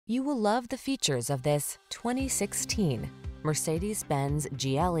You will love the features of this 2016 Mercedes-Benz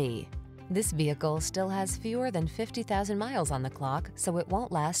GLE. This vehicle still has fewer than 50,000 miles on the clock, so it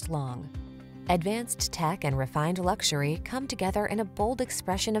won't last long. Advanced tech and refined luxury come together in a bold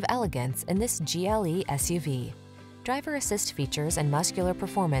expression of elegance in this GLE SUV. Driver assist features and muscular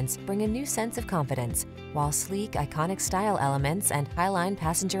performance bring a new sense of confidence, while sleek, iconic style elements and highline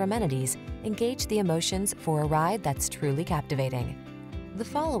passenger amenities engage the emotions for a ride that's truly captivating. The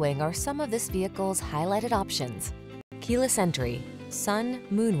following are some of this vehicle's highlighted options: keyless entry, sun,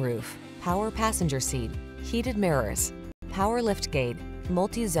 moonroof, power passenger seat, heated mirrors, power liftgate,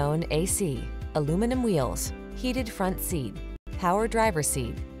 multi-zone AC, aluminum wheels, heated front seat, power driver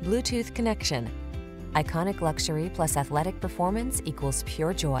seat, Bluetooth connection. Iconic luxury plus athletic performance equals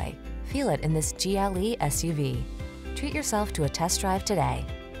pure joy. Feel it in this GLE SUV. Treat yourself to a test drive today.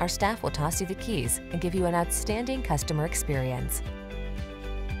 Our staff will toss you the keys and give you an outstanding customer experience.